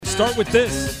start with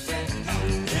this.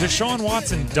 Deshaun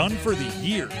Watson done for the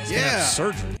year. He's going to have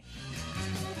surgery.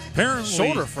 Apparently,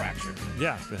 shoulder fracture.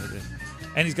 Yeah.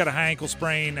 And he's got a high ankle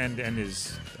sprain, and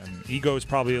his ego is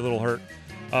probably a little hurt.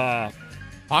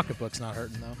 Pocketbook's not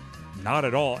hurting, though. Not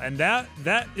at all. And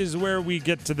that is where we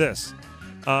get to this.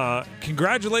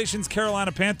 Congratulations,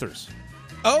 Carolina Panthers.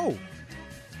 Oh.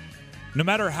 No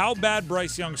matter how bad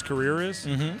Bryce Young's career is,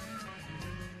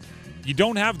 you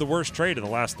don't have the worst trade of the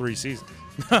last 3 seasons.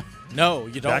 No,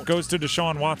 you don't. That goes to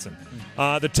Deshaun Watson.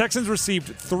 The Texans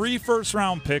received 3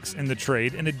 first-round picks in the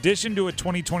trade, in addition to a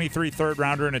 2023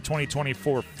 third-rounder and a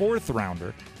 2024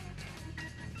 fourth-rounder.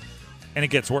 And it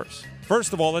gets worse.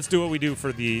 First of all, let's do what we do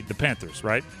for the Panthers,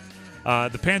 right?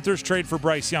 The Panthers trade for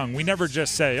Bryce Young. We never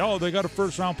just say, oh, they got a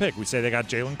first-round pick. We say they got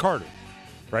Jalen Carter,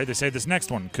 right? They say this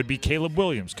next one could be Caleb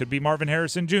Williams, could be Marvin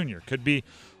Harrison Jr., could be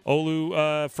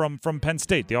Olu from Penn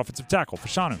State, the offensive tackle,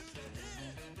 Fashanu.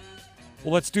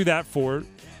 Well, let's do that for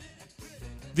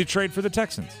the trade for the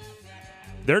Texans.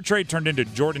 Their trade turned into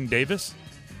Jordan Davis,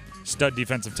 stud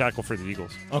defensive tackle for the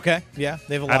Eagles. Okay, yeah,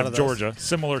 they have a lot out of of Georgia,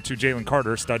 similar to Jalen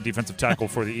Carter, stud defensive tackle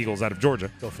for the Eagles out of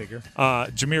Georgia. Go figure.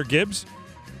 Jahmyr Gibbs,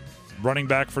 running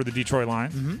back for the Detroit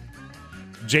Lions.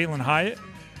 Jalen Hyatt,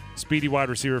 speedy wide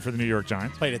receiver for the New York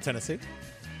Giants. Played at Tennessee.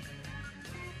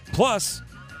 Plus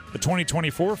a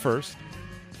 2024 first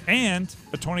and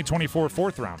a 2024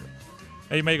 fourth rounder.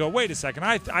 Now you may go, wait a second,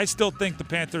 I still think the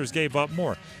Panthers gave up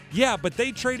more. Yeah, but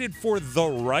they traded for the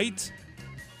right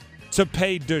to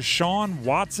pay Deshaun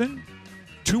Watson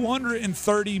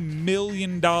 $230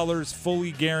 million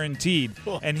fully guaranteed,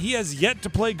 and he has yet to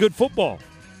play good football.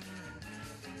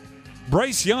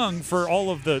 Bryce Young, for all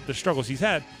of the struggles he's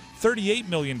had, $38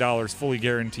 million fully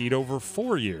guaranteed over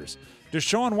 4 years.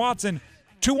 Deshaun Watson,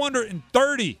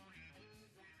 $230.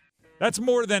 That's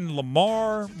more than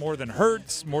Lamar, more than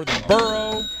Hurts, more than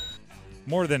Burrow,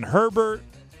 more than Herbert.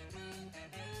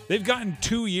 They've gotten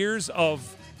 2 years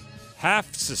of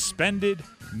half-suspended,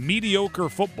 mediocre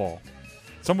football.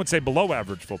 Some would say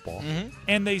below-average football.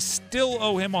 And they still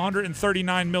owe him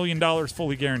 $139 million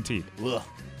fully guaranteed. Ugh.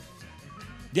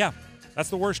 Yeah,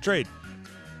 that's the worst trade.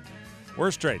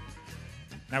 Worst trade.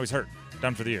 Now he's hurt.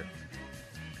 Done for the year.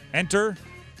 Enter...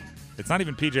 It's not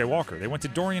even P.J. Walker. They went to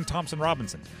Dorian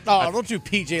Thompson-Robinson. Oh, don't do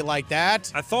P.J. like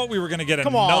that. I thought we were going to get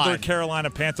another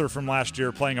Carolina Panther from last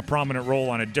year playing a prominent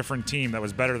role on a different team that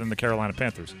was better than the Carolina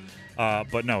Panthers.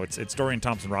 But no, it's Dorian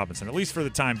Thompson-Robinson, at least for the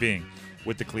time being,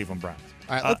 with the Cleveland Browns.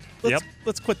 All right,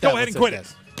 let's quit that. Go ahead and quit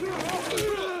it.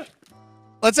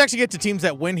 Let's actually get to teams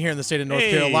that win here in the state of North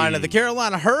Carolina. The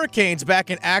Carolina Hurricanes back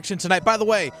in action tonight. By the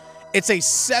way, it's a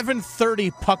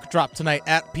 7:30 puck drop tonight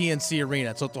at PNC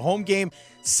Arena. So it's a home game,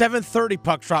 7:30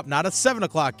 puck drop, not a 7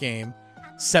 o'clock game,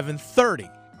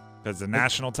 7:30. It's a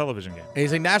national television game. It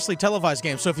is a nationally televised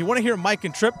game. So if you want to hear Mike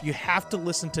and Tripp, you have to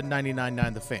listen to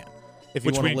 99.9 The Fan. If you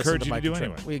Which want we to listen encourage to you Mike to do and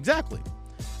Tripp. anyway. Exactly.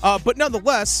 But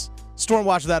nonetheless,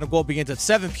 Stormwatch without a goal begins at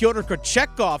 7. Pyotr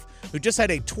Kochetkov, who just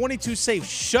had a 22-save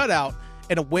shutout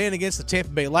in a win against the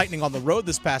Tampa Bay Lightning on the road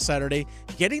this past Saturday,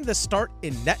 getting the start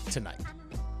in net tonight.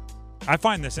 I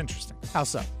find this interesting. How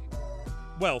so?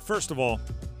 Well, first of all,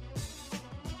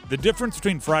 the difference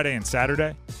between Friday and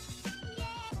Saturday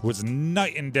was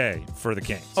night and day for the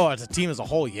Canes. Oh, as a team as a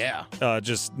whole, yeah.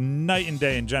 Just night and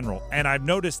day in general. And I've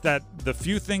noticed that the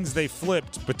few things they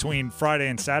flipped between Friday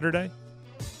and Saturday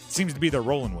seems to be they're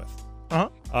rolling with.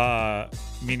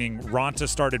 Meaning Ronta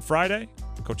started Friday,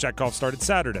 Kochetkov started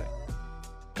Saturday.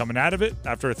 Coming out of it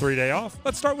after a 3-day off,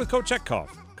 let's start with Kochetkov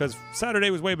because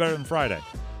Saturday was way better than Friday.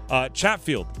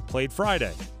 Chatfield played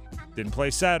Friday, didn't play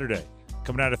Saturday.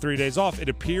 Coming out of 3 days off, it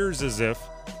appears as if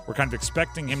we're kind of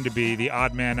expecting him to be the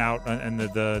odd man out in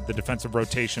the defensive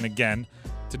rotation again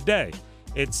today.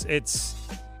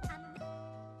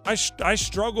 I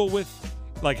struggle with,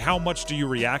 like, how much do you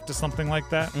react to something like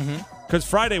that? Because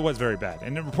Friday was very bad.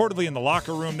 And reportedly in the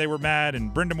locker room they were mad,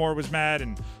 and Brindamore was mad,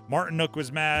 and Martin Nook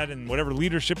was mad, and whatever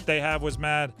leadership they have was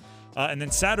mad. And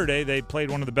then Saturday they played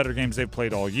one of the better games they've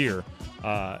played all year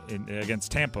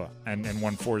against Tampa and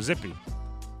won 4-0.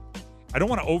 I don't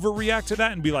want to overreact to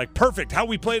that and be like, perfect, how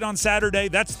we played on Saturday,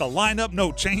 that's the lineup,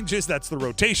 no changes, that's the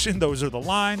rotation, those are the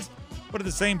lines. But at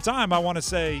the same time, I want to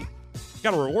say, you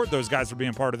got to reward those guys for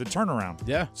being part of the turnaround.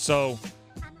 Yeah. So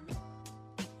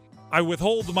I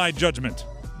withhold my judgment,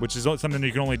 which is something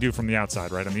you can only do from the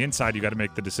outside, right? On the inside, you got to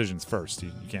make the decisions first.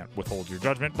 You can't withhold your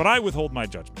judgment, but I withhold my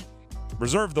judgment.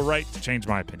 Reserve the right to change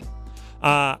my opinion.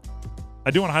 I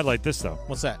do want to highlight this, though.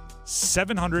 What's that?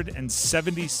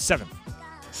 777th.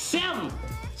 Seven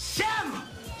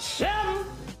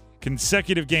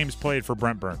Consecutive games played for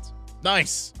Brent Burns.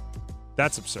 Nice.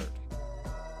 That's absurd.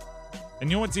 And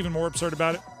you know what's even more absurd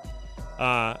about it?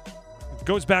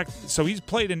 Goes back, so he's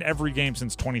played in every game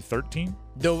since 2013.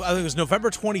 No, I think it was November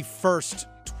 21st,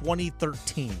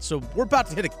 2013. So we're about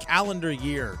to hit a calendar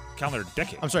year. Calendar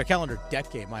decade. I'm sorry, calendar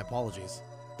decade. My apologies.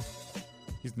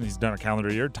 He's done a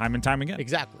calendar year time and time again.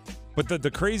 Exactly. But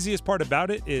the craziest part about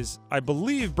it is I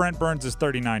believe Brent Burns is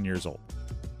 39 years old.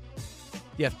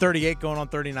 Yeah, 38 going on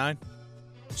 39.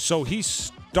 So he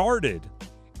started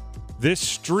this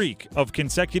streak of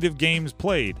consecutive games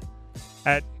played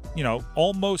at,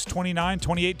 almost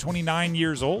 28, 29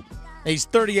 years old. He's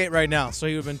 38 right now, so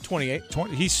he would have been 28.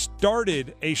 He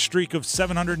started a streak of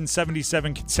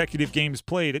 777 consecutive games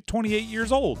played at 28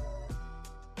 years old.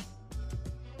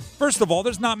 First of all,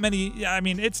 there's not many.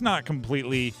 It's not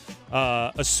completely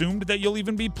assumed that you'll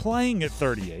even be playing at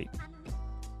 38.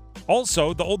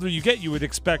 Also, the older you get, you would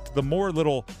expect the more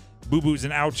little boo-boos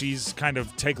and ouchies kind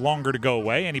of take longer to go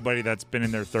away. Anybody that's been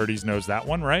in their 30s knows that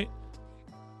one, right?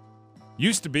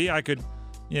 Used to be I could,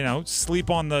 sleep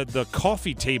on the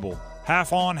coffee table,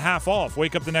 half on, half off,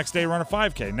 wake up the next day, run a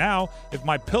 5K. Now, if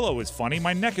my pillow is funny,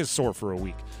 my neck is sore for a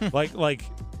week. like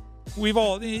we've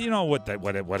all,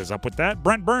 what is up with that?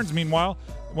 Brent Burns, meanwhile,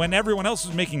 when everyone else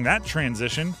was making that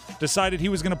transition, decided he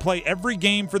was going to play every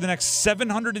game for the next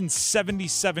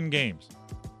 777 games.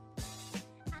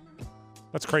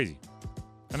 That's crazy.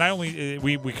 And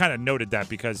we kind of noted that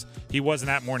because he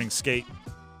wasn't at morning skate,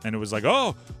 and it was like,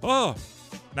 oh.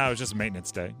 No, it was just a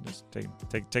maintenance day. Just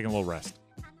taking a little rest.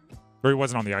 Or he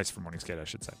wasn't on the ice for morning skate, I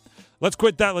should say. Let's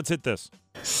quit that. Let's hit this.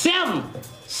 Sim!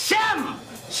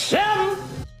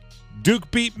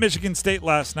 Duke beat Michigan State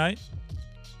last night.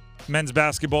 Men's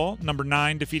basketball, number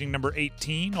 9 defeating number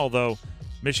 18, although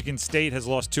Michigan State has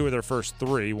lost 2 of their first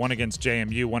 3, one against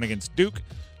JMU, one against Duke.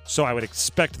 So I would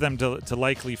expect them to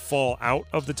likely fall out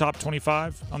of the top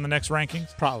 25 on the next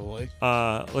rankings. Probably.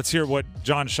 Let's hear what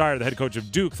John Shire, the head coach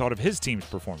of Duke, thought of his team's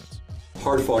performance.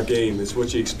 Hard-fought game is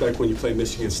what you expect when you play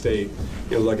Michigan State.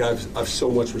 I've so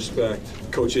much respect.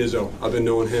 Coach Izzo, I've been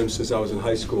knowing him since I was in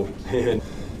high school, and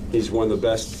he's one of the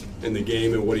best in the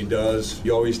game and what he does.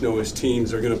 You always know his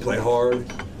teams are going to play hard,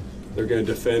 they're going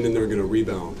to defend, and they're going to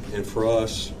rebound. And for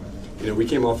us, we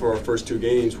came off of our first 2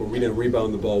 games where we didn't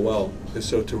rebound the ball well. And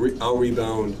so to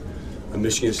out-rebound a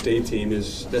Michigan State team,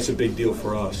 that's a big deal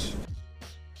for us.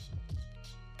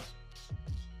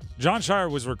 John Shire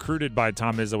was recruited by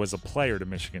Tom Izzo as a player to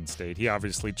Michigan State. He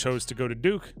obviously chose to go to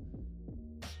Duke.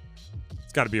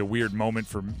 It's got to be a weird moment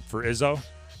for Izzo.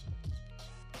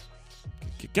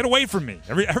 Get away from me.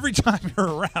 Every time you're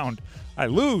around, I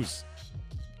lose.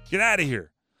 Get out of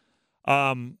here.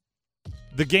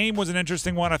 The game was an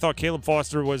interesting one. I thought Caleb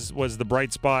Foster was the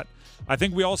bright spot. I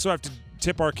think we also have to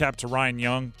tip our cap to Ryan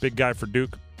Young, big guy for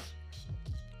Duke.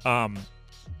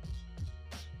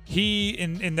 He,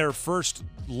 in their first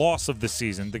loss of the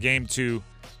season, the game to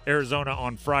Arizona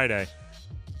on Friday,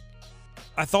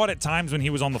 I thought at times when he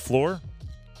was on the floor,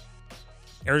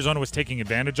 Arizona was taking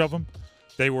advantage of him.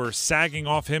 They were sagging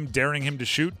off him, daring him to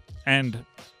shoot, and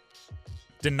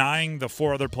denying the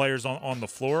 4 other players on the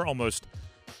floor, almost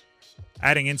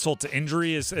adding insult to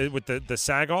injury with the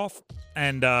sag off.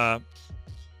 And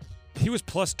he was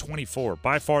plus 24,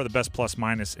 by far the best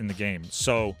plus-minus in the game.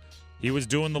 So he was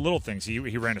doing the little things. He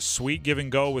ran a sweet give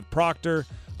and go with Proctor.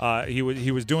 He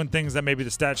was doing things that maybe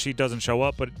the stat sheet doesn't show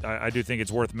up, but I do think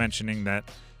it's worth mentioning that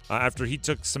after he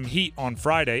took some heat on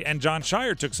Friday, and John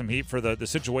Shire took some heat for the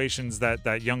situations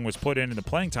that Young was put in and the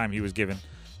playing time he was given,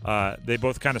 they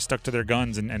both kind of stuck to their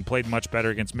guns and played much better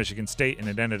against Michigan State, and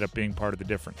it ended up being part of the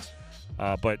difference.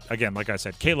 But again, like I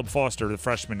said, Caleb Foster, the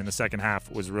freshman in the second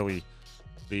half, was really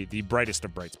the brightest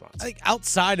of bright spots. I think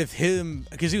outside of him,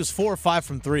 because he was 4 or 5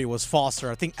 from 3, was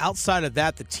Foster. I think outside of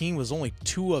that, the team was only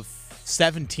 2 of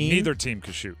 17. Neither team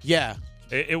could shoot. Yeah.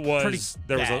 It was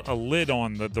there was a lid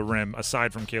on the rim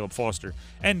aside from Caleb Foster,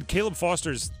 and Caleb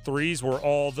Foster's threes were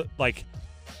I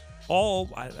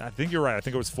think you're right. I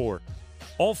think it was 4.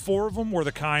 All 4 of them were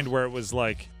the kind where it was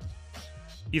like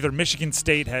either Michigan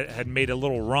State had made a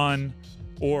little run,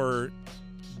 or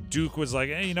Duke was like,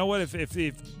 hey, you know what? If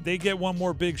they get one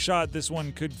more big shot, this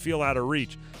one could feel out of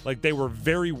reach. Like, they were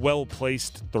very well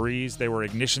placed threes. They were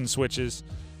ignition switches.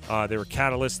 They were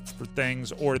catalysts for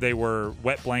things, or they were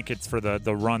wet blankets for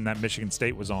the run that Michigan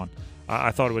State was on.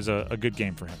 I thought it was a good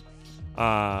game for him.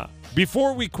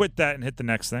 Before we quit that and hit the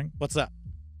next thing. What's that?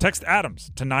 Text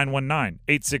Adams to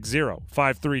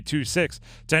 919-860-5326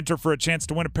 to enter for a chance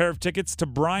to win a pair of tickets to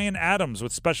Bryan Adams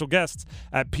with special guests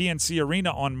at PNC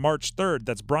Arena on March 3rd.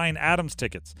 That's Bryan Adams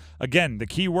tickets. Again, the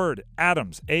keyword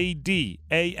Adams,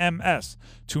 A-D-A-M-S,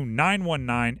 to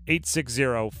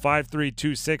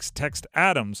 919-860-5326. Text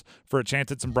Adams for a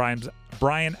chance at some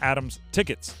Bryan Adams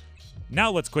tickets.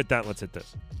 Now let's quit that. Let's hit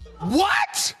this.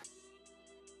 What?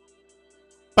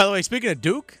 By the way, speaking of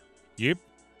Duke, Yep.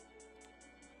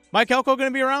 Mike Elko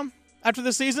going to be around after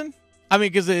the season? I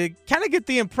mean, because I kind of get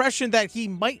the impression that he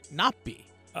might not be.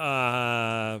 Who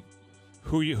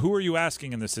are you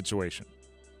asking in this situation?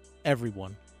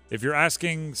 Everyone. If you're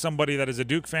asking somebody that is a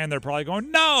Duke fan, they're probably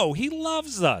going, no, he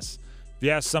loves us. If you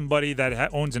ask somebody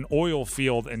that owns an oil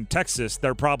field in Texas,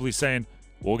 they're probably saying,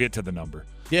 we'll get to the number.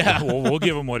 Yeah. we'll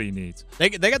give him what he needs. They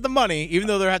got the money, even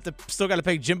though they still got to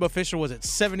pay Jimbo Fisher, was it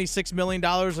 $76 million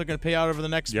they're going to pay out over the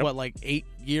next, 8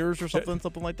 years or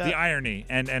something like that? The irony,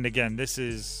 and again, this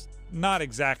is not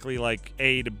exactly like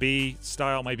A to B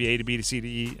style, maybe A to B to C to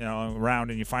E,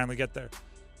 around, and you finally get there.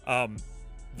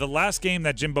 The last game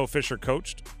that Jimbo Fisher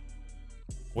coached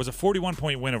was a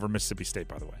 41-point win over Mississippi State,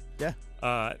 by the way. Yeah.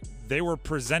 They were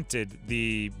presented,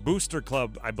 the Booster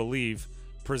Club, I believe,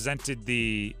 presented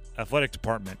the athletic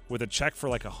department with a check for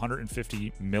like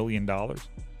 $150 million.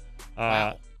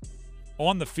 Wow.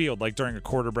 On the field, like during a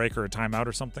quarter break or a timeout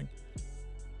or something.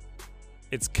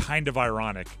 It's kind of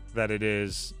ironic that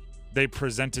they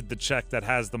presented the check that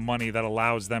has the money that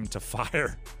allows them to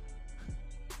fire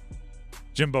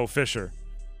Jimbo Fisher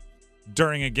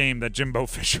during a game that Jimbo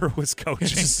Fisher was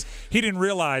coaching. He didn't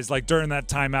realize, like, during that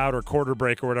timeout or quarter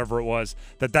break or whatever it was,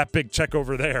 that big check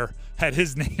over there had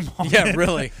his name on it. Yeah,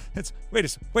 really. Wait a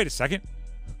second.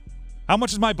 How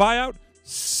much is my buyout?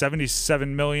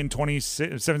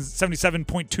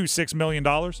 $77.26 million.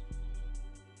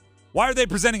 Why are they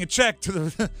presenting a check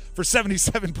for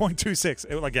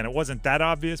 $77.26? Again, it wasn't that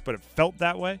obvious, but it felt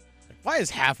that way. Why is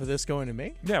half of this going to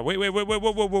me? Yeah, wait,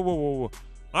 whoa.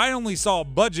 I only saw a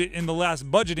budget in the last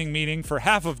budgeting meeting for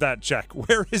half of that check.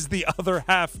 Where is the other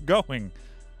half going?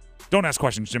 Don't ask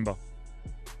questions, Jimbo.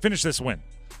 Finish this win.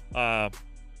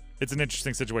 It's an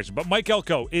interesting situation. But Mike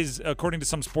Elko is, according to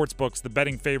some sports books, the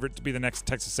betting favorite to be the next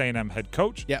Texas A&M head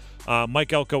coach. Yep.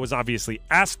 Mike Elko was obviously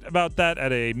asked about that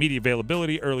at a media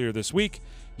availability earlier this week.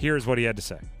 Here's what he had to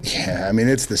say. Yeah, I mean,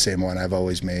 it's the same one I've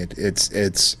always made.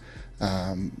 It's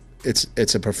a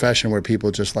profession where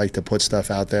people just like to put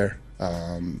stuff out there.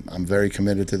 I'm very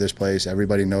committed to this place.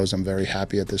 Everybody knows I'm very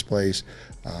happy at this place.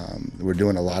 We're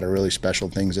doing a lot of really special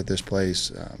things at this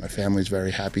place. My family's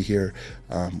very happy here.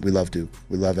 We love Duke.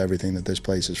 We love everything that this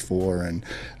place is for. And,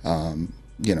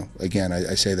 again,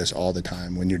 I say this all the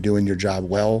time. When you're doing your job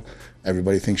well,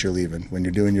 everybody thinks you're leaving. When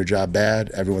you're doing your job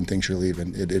bad, everyone thinks you're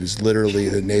leaving. It is literally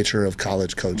the nature of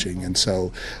college coaching. And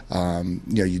so,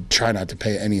 you try not to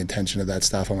pay any attention to that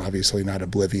stuff. I'm obviously not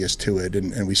oblivious to it,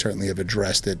 and we certainly have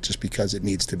addressed it just because it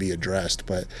needs to be addressed.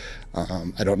 But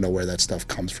I don't know where that stuff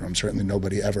comes from. Certainly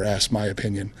nobody ever asked my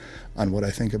opinion on what I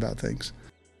think about things.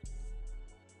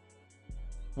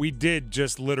 We did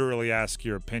just literally ask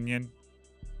your opinion.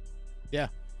 Yeah.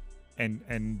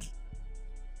 And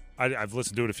I've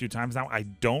listened to it a few times now. I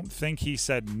don't think he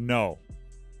said no.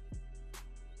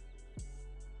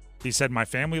 He said, my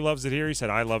family loves it here. He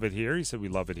said, I love it here. He said, we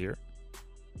love it here.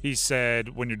 He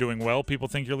said, when you're doing well, people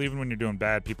think you're leaving. When you're doing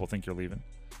bad, people think you're leaving.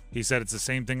 He said, it's the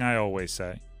same thing I always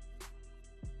say.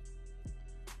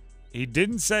 He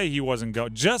didn't say he wasn't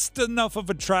going. Just enough of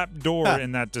a trap door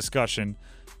in that discussion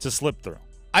to slip through.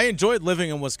 I enjoyed living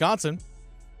in Wisconsin,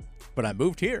 but I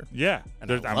moved here. Yeah.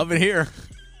 And I love it here.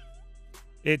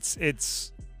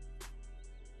 It's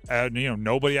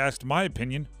nobody asked my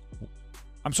opinion.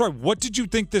 I'm sorry, what did you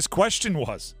think this question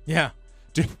was? Yeah.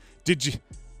 Did you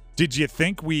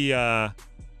think we weren't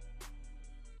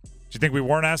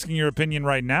asking your opinion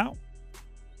right now?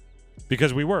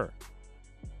 Because we were.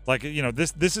 Like,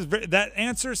 this is that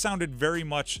answer sounded very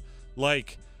much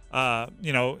like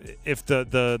if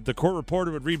the court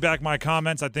reporter would read back my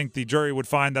comments, I think the jury would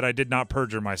find that I did not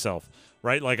perjure myself.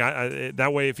 Right? Like,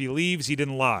 that way, if he leaves, he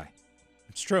didn't lie.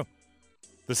 It's true.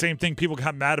 The same thing people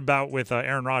got mad about with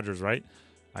Aaron Rodgers, right?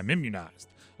 I'm immunized.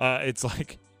 It's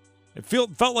like, it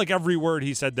felt like every word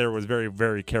he said there was very,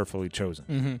 very carefully chosen.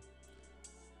 Mm-hmm.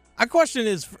 My question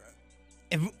is,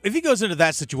 if he goes into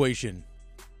that situation,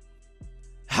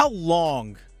 how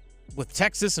long, with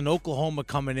Texas and Oklahoma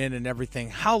coming in and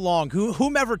everything, how long,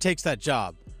 whomever takes that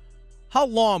job, how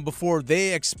long before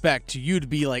they expect you to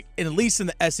be, like, at least in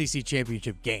the SEC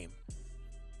championship game?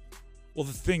 Well,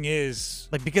 the thing is,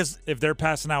 like, because if they're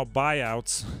passing out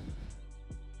buyouts,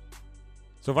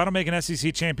 so if I don't make an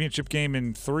SEC championship game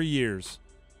in 3 years,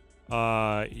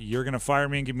 you're going to fire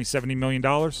me and give me $70 million?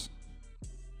 Well,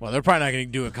 they're probably not going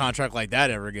to do a contract like that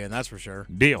ever again, that's for sure.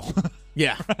 Deal.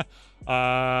 Yeah.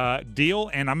 Deal,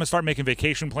 and I'm going to start making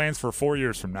vacation plans for 4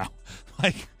 years from now.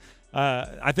 Like,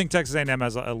 I think Texas A&M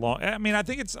has a long. I mean, I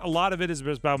think a lot of it is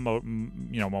about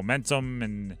momentum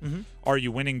and are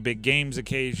you winning big games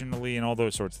occasionally and all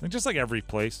those sorts of things. Just like every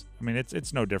place. I mean,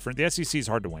 it's no different. The SEC is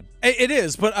hard to win. It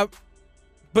is,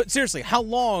 but seriously, how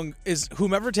long is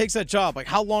whomever takes that job? Like,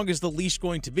 how long is the leash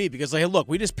going to be? Because hey, look,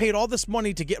 we just paid all this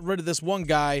money to get rid of this one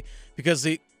guy because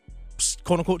he,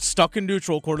 quote unquote, stuck in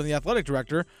neutral, according to the athletic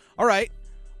director. All right,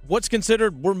 what's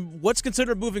considered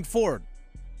moving forward?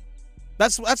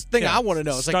 That's the thing I want to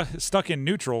know. It's stuck in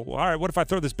neutral. Well, all right, what if I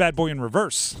throw this bad boy in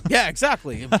reverse? Yeah,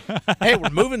 exactly. Hey, we're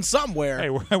moving somewhere. Hey,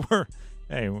 we're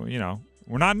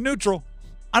not in neutral.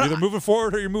 You're either moving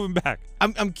forward or you're moving back.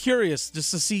 I'm curious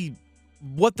just to see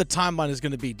what the timeline is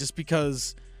going to be, just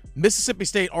because Mississippi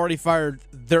State already fired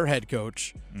their head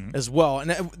coach as well, and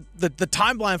the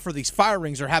timeline for these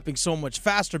firings are happening so much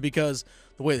faster because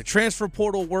the way the transfer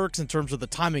portal works in terms of the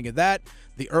timing of that,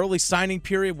 the early signing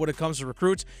period when it comes to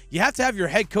recruits, you have to have your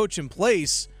head coach in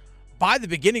place by the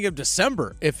beginning of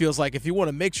December, it feels like, if you want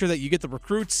to make sure that you get the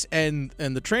recruits and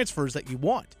the transfers that you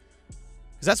want.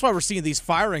 Because that's why we're seeing these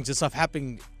firings and stuff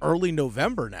happening early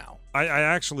November now. I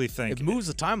actually think it moves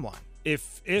the timeline.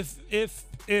 If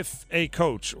a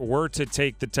coach were to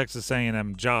take the Texas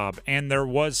A&M job and there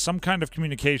was some kind of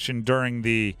communication during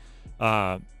the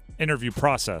interview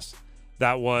process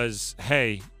that was,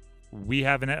 hey, we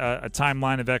have a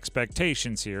timeline of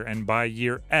expectations here, and by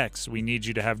year X, we need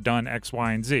you to have done X,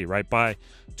 Y, and Z, right? By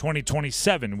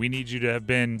 2027, we need you to have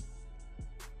been,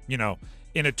 in a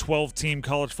 12-team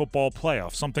college football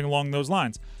playoff, something along those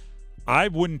lines. I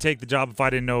wouldn't take the job if I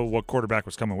didn't know what quarterback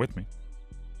was coming with me.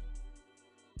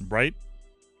 Right?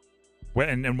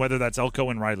 And whether that's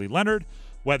Elko and Riley Leonard,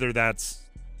 whether that's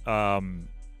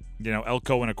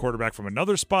Elko and a quarterback from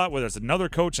another spot, whether it's another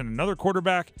coach and another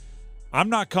quarterback, I'm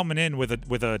not coming in with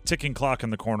a ticking clock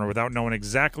in the corner without knowing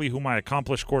exactly who my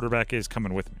accomplished quarterback is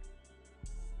coming with me.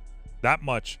 That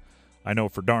much I know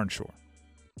for darn sure.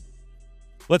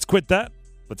 Let's quit that.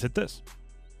 Let's hit this.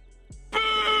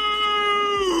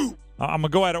 I'm going to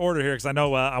go out of order here because I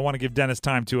know I want to give Dennis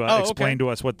time to explain to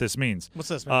us what this means. What's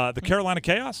this, man? The Carolina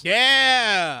Chaos?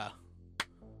 Yeah!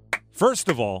 First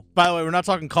of all... By the way, we're not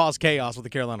talking cause chaos with the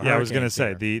Carolina Hurricanes. Yeah, I was going to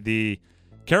say, the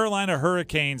Carolina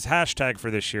Hurricanes hashtag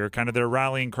for this year, kind of their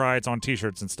rallying cry, it's on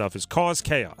T-shirts and stuff, is cause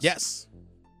chaos. Yes.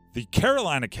 The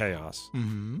Carolina Chaos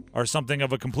are something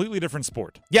of a completely different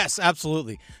sport. Yes,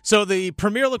 absolutely. So the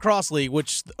Premier Lacrosse League,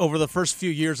 which over the first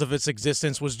few years of its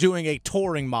existence was doing a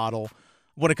touring model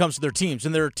when it comes to their teams.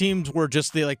 And their teams were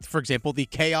just for example, the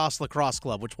Chaos Lacrosse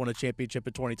Club, which won a championship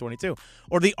in 2022,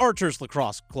 or the Archers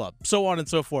Lacrosse Club, so on and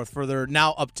so forth, for their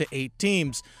now up to 8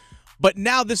 teams. But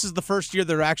now this is the first year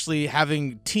they're actually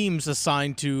having teams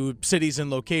assigned to cities and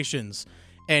locations.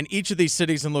 And each of these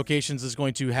cities and locations is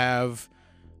going to have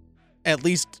at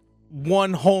least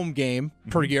one home game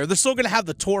per year. They're still going to have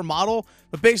the tour model,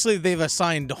 but basically they've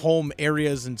assigned home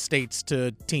areas and states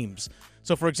to teams.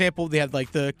 So, for example, they had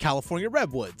the California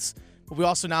Redwoods. But we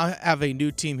also now have a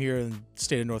new team here in the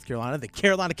state of North Carolina, the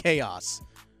Carolina Chaos.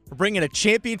 We're bringing a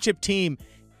championship team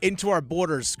into our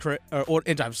borders, Chris.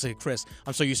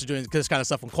 I'm so used to doing this kind of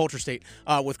stuff on Culture State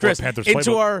with Chris.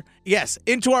 Into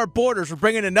our borders. We're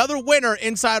bringing another winner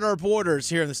inside our borders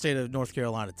here in the state of North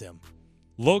Carolina, Tim.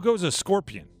 Logo's a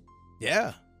scorpion.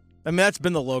 Yeah. I mean, that's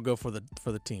been the logo for the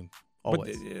team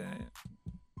always. But,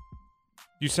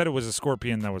 you said it was a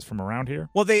scorpion that was from around here?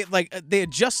 Well, they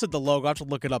adjusted the logo. I have to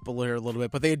look it up a little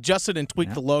bit, but they adjusted and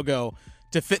tweaked the logo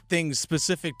to fit things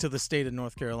specific to the state of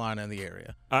North Carolina and the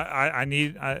area. I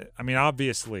mean,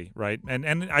 obviously, right?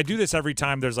 And I do this every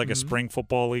time there's a spring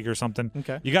football league or something.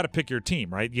 Okay. You got to pick your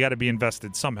team, right? You got to be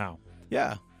invested somehow.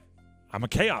 Yeah. I'm a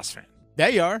Chaos fan. There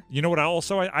you are. You know what?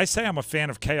 I say I'm a fan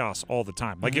of chaos all the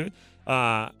time.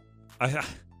 What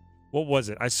was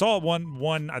it? I saw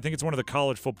one. I think it's one of the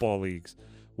college football leagues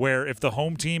where if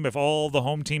all the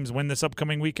home teams win this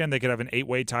upcoming weekend, they could have an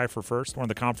 8-way tie for first, one of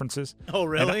the conferences. Oh,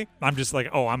 really? I'm just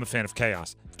I'm a fan of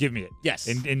chaos. Give me it. Yes.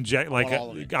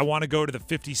 I want to go to the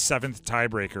 57th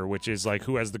tiebreaker, which is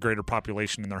who has the greater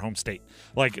population in their home state.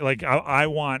 I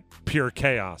want pure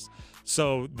chaos.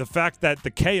 So the fact that the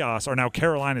Chaos are now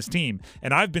Carolina's team,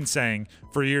 and I've been saying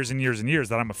for years and years and years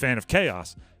that I'm a fan of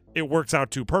chaos, it works out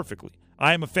too perfectly.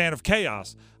 I am a fan of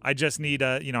chaos. I just need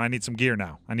I need some gear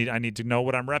now. I need to know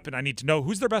what I'm repping. I need to know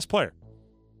who's their best player.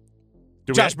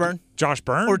 Josh Byrne. Josh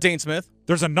Byrne? Or Dane Smith.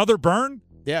 There's another Byrne?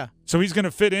 Yeah. So he's going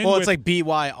to fit in? Well, it's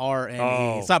Byrne.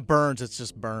 Oh. It's not Burns, it's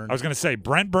just Byrne. I was going to say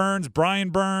Brent Burns,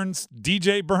 Brian Burns,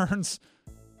 DJ Burns.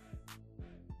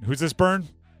 Who's this Byrne?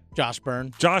 Josh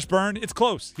Byrne. Josh Byrne. It's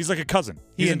close. He's like a cousin.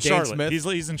 He's in Dane Charlotte. Smith.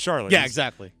 He's in Charlotte. Yeah,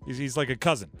 exactly. He's like a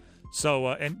cousin. So,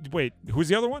 and wait, who's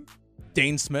the other one?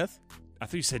 Dane Smith. I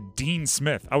thought you said Dean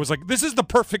Smith. I was like, this is the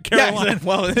perfect Carolina. Yeah,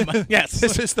 well, yes.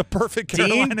 This is the perfect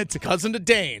Carolina Dean, cousin to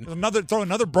Dane. Throw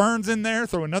another Burns in there.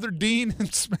 Throw another Dean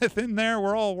and Smith in there.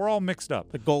 We're all mixed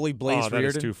up. The goalie Blaze Reardon. That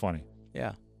is too funny.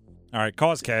 Yeah. All right,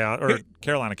 cause chaos or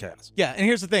Carolina chaos. Yeah, and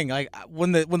here's the thing: like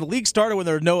when the league started, when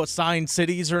there were no assigned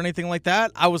cities or anything like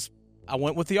that, I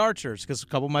went with the Archers because a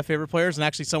couple of my favorite players and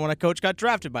actually someone I coach got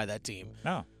drafted by that team. Oh,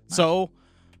 nice. So,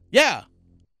 yeah,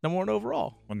 number one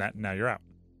overall. Well, now you're out.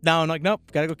 Now I'm like, nope,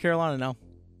 got to go Carolina now.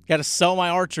 Got to sell my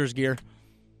Archers gear.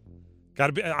 Got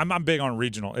to be. I'm big on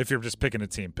regional. If you're just picking a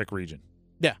team, pick region.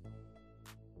 Yeah.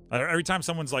 Every time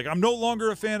someone's like, I'm no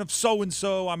longer a fan of so and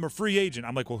so, I'm a free agent.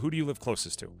 I'm like, well, who do you live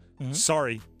closest to? Mm-hmm.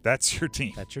 Sorry, that's your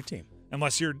team. That's your team.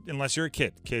 Unless you're a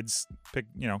kid. Kids pick,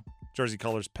 jersey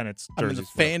colors, pennants, I'm jerseys. in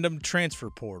the fandom transfer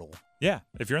portal. Yeah,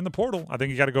 if you're in the portal, I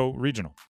think you got to go regional.